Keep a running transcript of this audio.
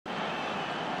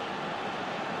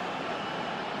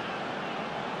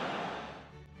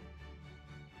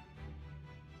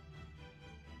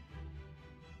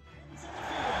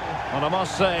And I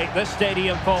must say, this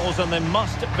stadium falls in the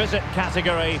must-visit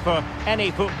category for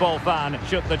any football fan,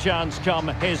 should the chance come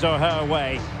his or her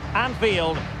way.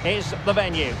 Anfield is the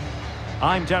venue.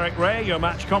 I'm Derek Ray, your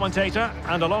match commentator,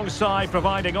 and alongside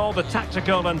providing all the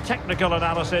tactical and technical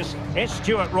analysis, it's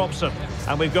Stuart Robson.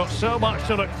 And we've got so much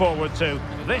to look forward to.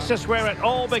 This is where it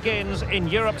all begins in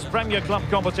Europe's Premier Club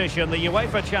competition, the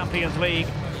UEFA Champions League,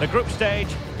 the group stage,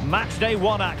 match day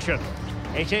 1 action.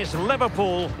 It is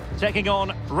Liverpool taking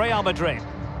on Real Madrid.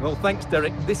 Well, thanks,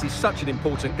 Derek. This is such an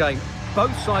important game.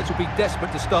 Both sides will be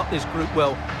desperate to start this group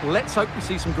well. Let's hope we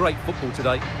see some great football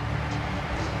today.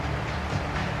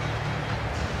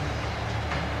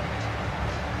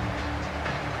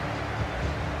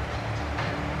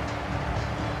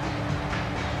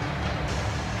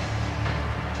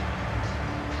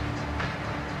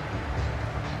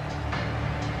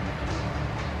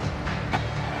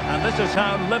 And this is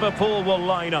how Liverpool will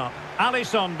line up.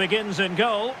 Alisson begins in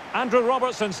goal. Andrew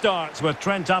Robertson starts with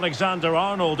Trent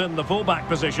Alexander-Arnold in the fullback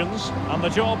positions. And the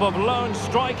job of lone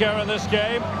striker in this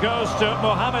game goes to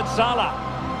Mohamed Salah.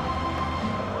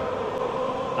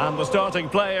 And the starting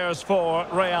players for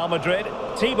Real Madrid.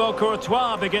 Thibaut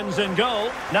Courtois begins in goal.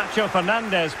 Nacho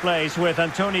Fernandez plays with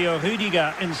Antonio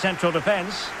Rudiger in central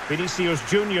defence. Vinicius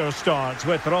Junior starts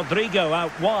with Rodrigo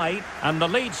out wide. And the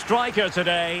lead striker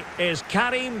today is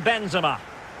Karim Benzema.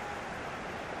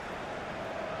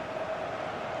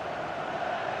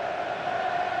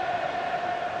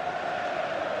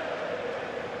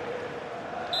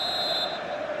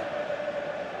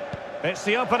 It's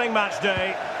the opening match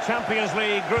day. Champions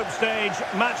League group stage,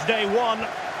 match day 1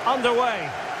 underway.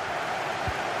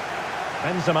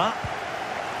 Benzema.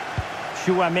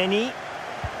 Tchouaméni.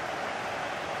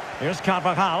 Here's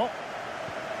Carvajal.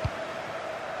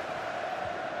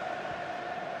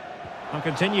 And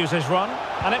continues his run.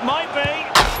 And it might be.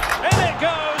 In it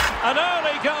goes. An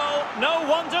early goal. No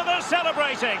wonder they're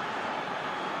celebrating.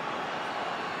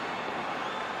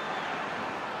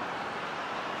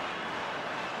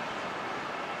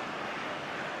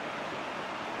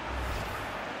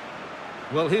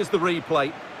 Well, here's the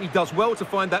replay. He does well to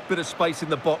find that bit of space in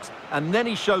the box, and then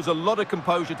he shows a lot of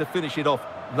composure to finish it off.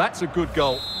 That's a good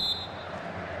goal.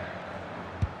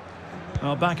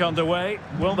 Well, back underway.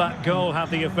 Will that goal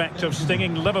have the effect of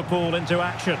stinging Liverpool into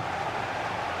action?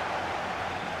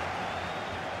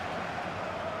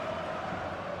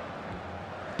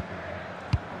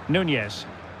 Nunez.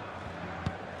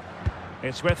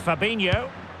 It's with Fabinho.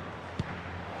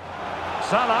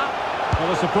 Salah. Well,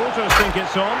 the supporters think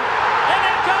it's on.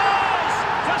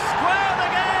 To square the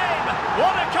game!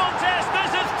 What a contest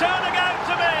this is turning out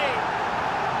to be!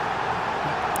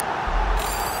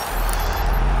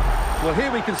 Well,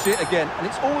 here we can see it again, and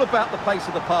it's all about the pace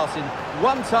of the passing.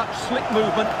 One touch, slick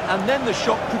movement, and then the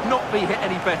shot could not be hit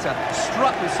any better.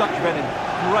 Struck with such venom.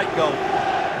 Great goal.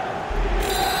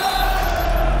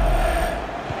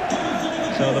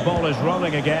 So the ball is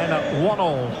rolling again at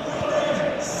 1-1.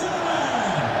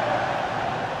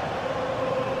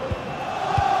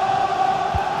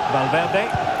 Valverde.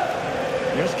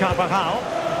 Here's Carvajal.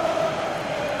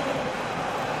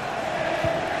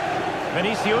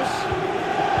 Vinicius.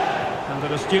 And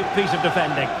an astute piece of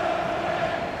defending.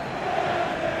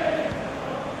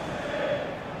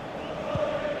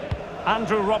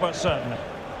 Andrew Robertson.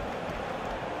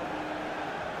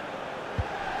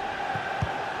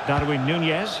 Darwin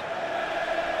Nunez.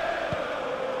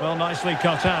 Well, nicely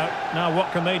cut out. Now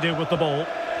what can they do with the ball?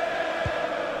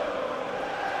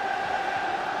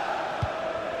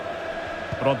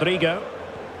 Rodrigo.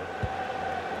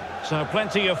 So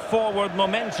plenty of forward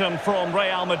momentum from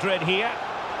Real Madrid here.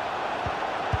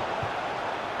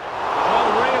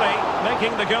 Well, really,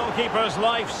 making the goalkeeper's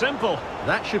life simple.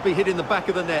 That should be hit in the back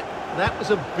of the net. That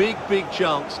was a big, big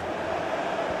chance.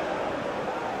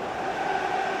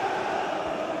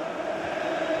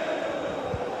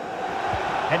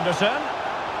 Henderson.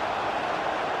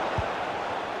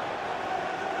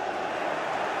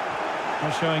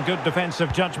 They're showing good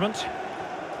defensive judgment.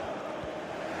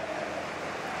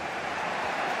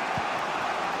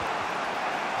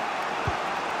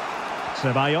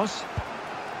 Ceballos.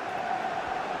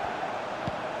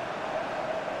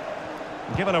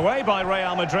 Given away by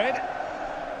Real Madrid.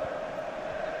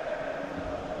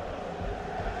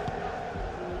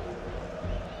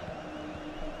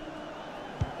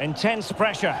 Intense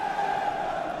pressure.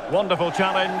 Wonderful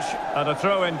challenge and a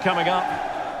throw-in coming up.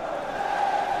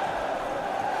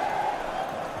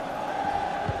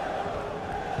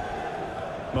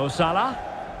 Mo Salah.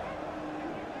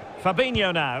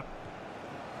 Fabinho now.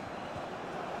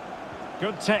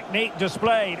 Good technique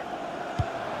displayed.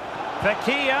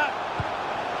 Fekir.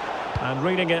 And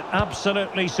reading it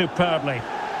absolutely superbly.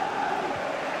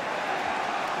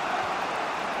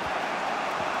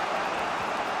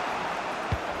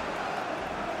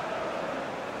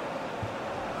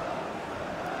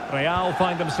 Real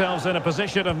find themselves in a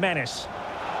position of menace.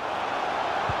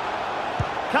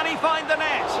 Can he find the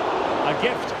net? A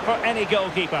gift for any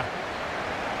goalkeeper.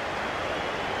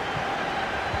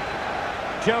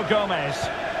 Joe Gomez.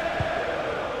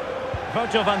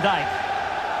 Virgil van Dijk.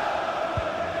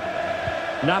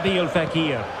 Nabil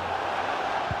Fekir.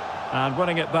 And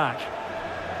winning it back.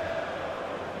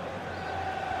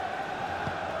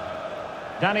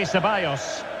 Dani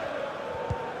Ceballos.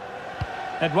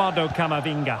 Eduardo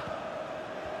Camavinga.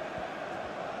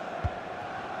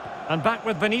 And back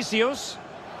with Vinicius.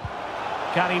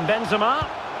 Karim Benzema.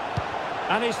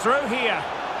 And he's through here.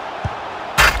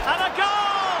 And a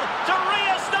goal to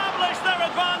re-establish their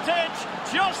advantage.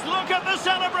 Just look at the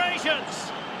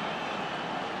celebrations.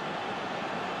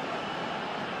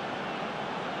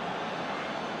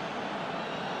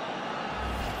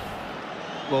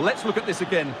 Well, let's look at this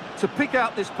again. To pick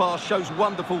out this pass shows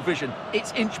wonderful vision.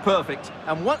 It's inch perfect.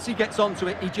 And once he gets onto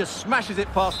it, he just smashes it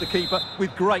past the keeper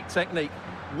with great technique.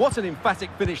 What an emphatic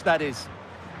finish that is.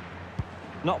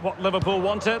 Not what Liverpool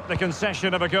wanted, the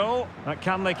concession of a goal. But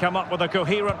can they come up with a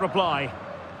coherent reply?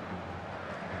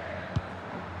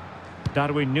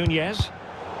 Darwin Núñez.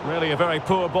 Really a very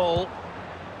poor ball.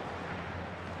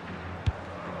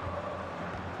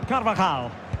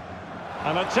 Carvajal.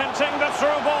 And attempting the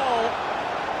through ball.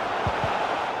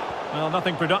 Well,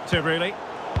 nothing productive, really.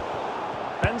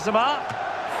 Benzema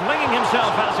flinging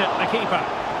himself at it, the keeper.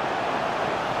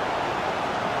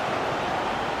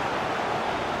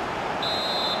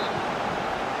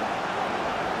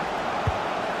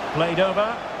 Played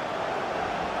over.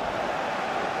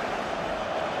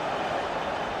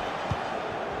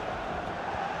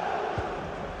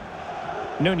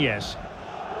 Núñez.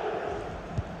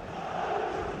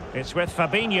 It's with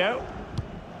Fabinho.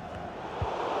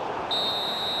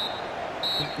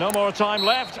 No more time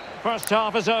left. First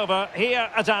half is over here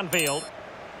at Anfield.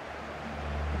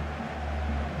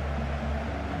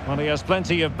 Well, he has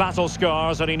plenty of battle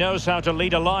scars and he knows how to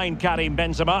lead a line, Karim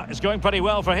Benzema. It's going pretty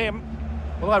well for him.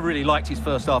 Well, I really liked his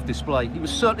first half display. He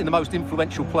was certainly the most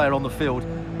influential player on the field,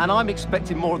 and I'm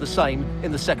expecting more of the same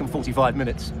in the second 45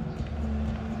 minutes.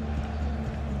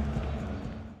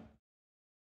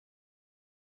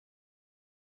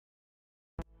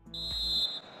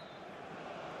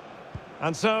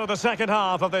 And so the second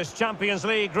half of this Champions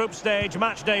League group stage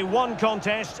matchday 1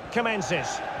 contest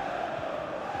commences.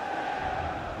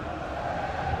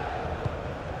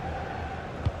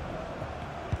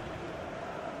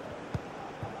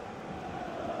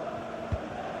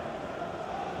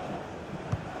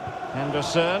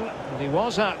 Henderson, he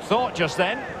was at thought just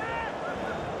then.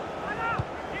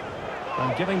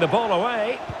 And giving the ball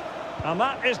away. And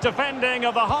that is defending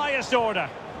of the highest order.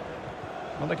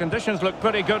 Well, the conditions look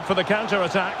pretty good for the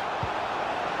counter-attack.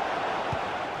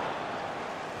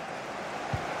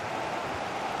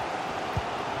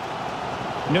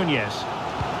 Núñez.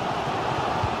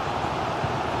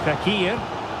 Fekir.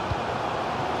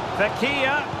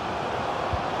 Fekir.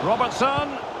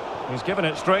 Robertson. He's given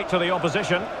it straight to the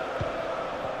opposition.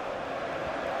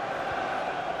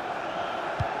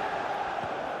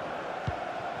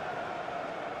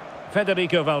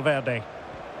 Federico Valverde.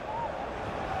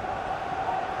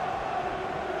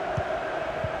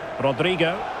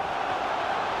 Rodrigo.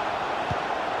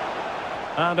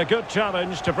 And a good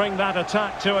challenge to bring that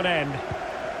attack to an end.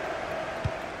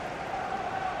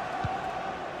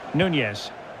 Núñez.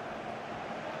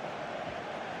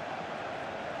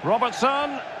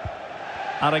 Robertson.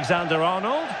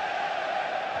 Alexander-Arnold.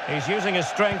 He's using his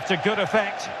strength to good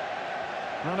effect.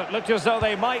 And it looked as though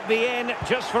they might be in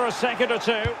just for a second or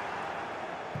two.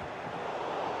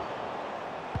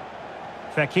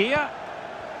 Fekir.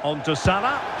 On to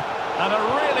Salah. And a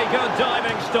really good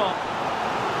diving stop.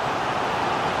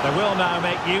 They will now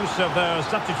make use of their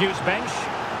substitutes bench.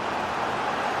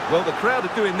 Well, the crowd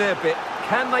are doing their bit.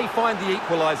 Can they find the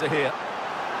equaliser here?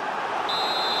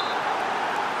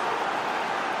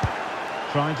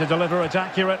 Trying to deliver it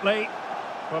accurately.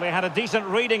 Well, he had a decent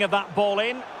reading of that ball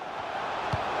in.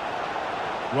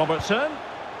 Robertson.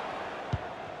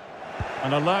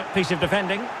 An alert piece of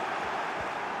defending.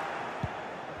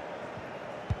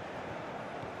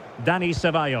 Dani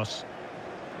Ceballos.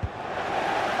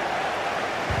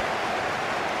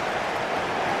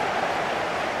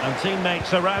 And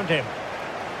teammates around him.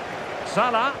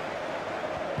 Salah.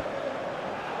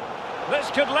 This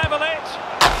could level it.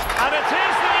 And it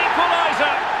is the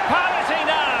equaliser. Parity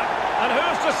now. And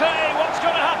who's to say what's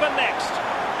going to happen next?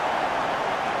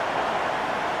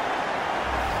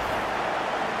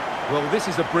 Well, this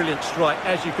is a brilliant strike,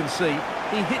 as you can see.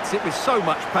 He hits it with so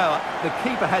much power. The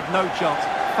keeper had no chance.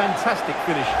 Fantastic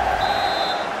finish.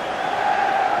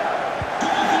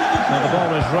 Well, the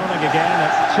ball is running again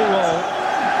at 2-all.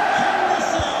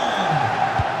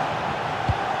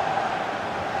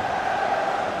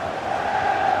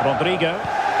 Rodrigo.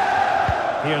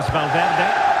 Here's Valverde.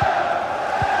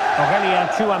 Aurelien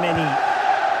Tchouameni.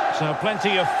 So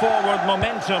plenty of forward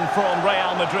momentum from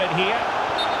Real Madrid here.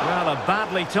 Well, a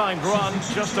badly timed run,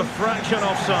 just a fraction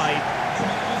offside.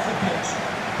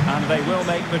 And they will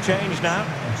make the change now.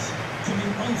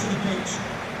 Coming onto the pitch,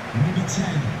 number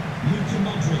 10,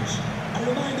 Madrid. A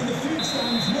reminder, the food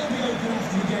stands will be open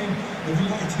after the game if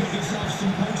you'd like to get yourself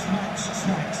some post-match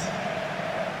snacks.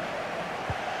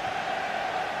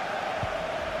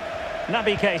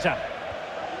 Naby Keita.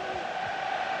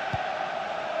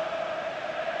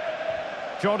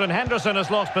 Jordan Henderson has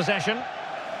lost possession.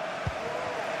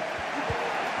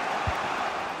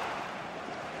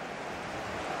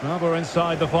 Well, we're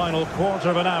inside the final quarter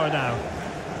of an hour now.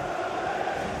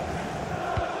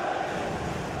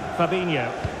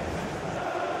 Fabinho.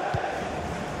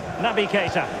 Naby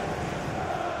Keita.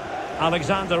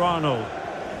 Alexander-Arnold.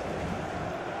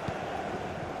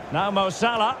 Now Mo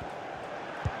Salah.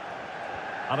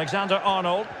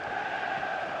 Alexander-Arnold.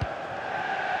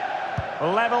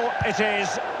 Level it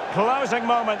is. Closing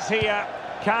moments here.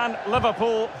 Can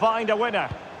Liverpool find a winner?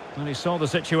 And he saw the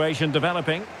situation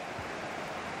developing.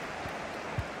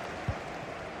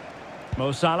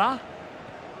 Mo Salah.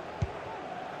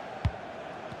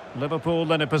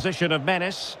 Liverpool in a position of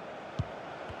menace.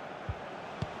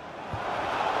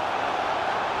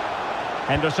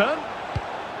 Henderson.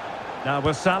 Now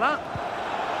with Salah.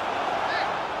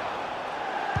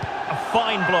 A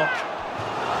fine block.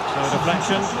 So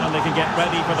deflection, and they can get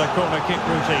ready for the corner kick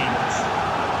routine.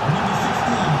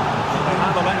 They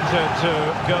have elected to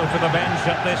go to the bench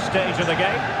at this stage of the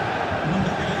game.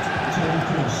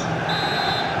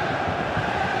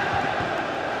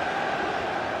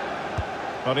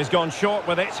 But he's gone short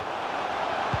with it.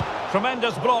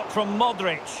 Tremendous block from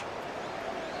Modric.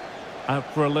 Out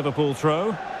for a Liverpool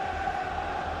throw.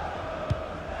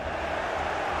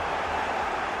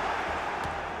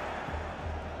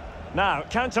 Now,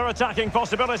 counter-attacking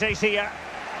possibilities here.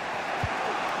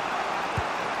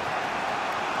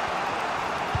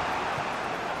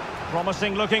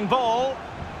 Promising looking ball.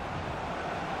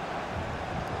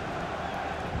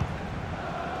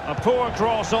 A poor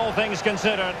cross, all things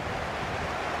considered.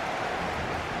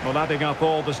 Well, adding up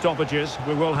all the stoppages,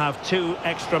 we will have 2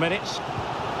 extra minutes.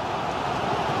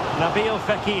 NABIL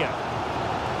FEKIR.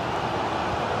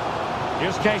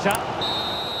 Here's Keita.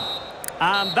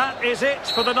 And that is it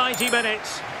for the 90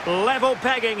 minutes. Level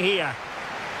pegging here.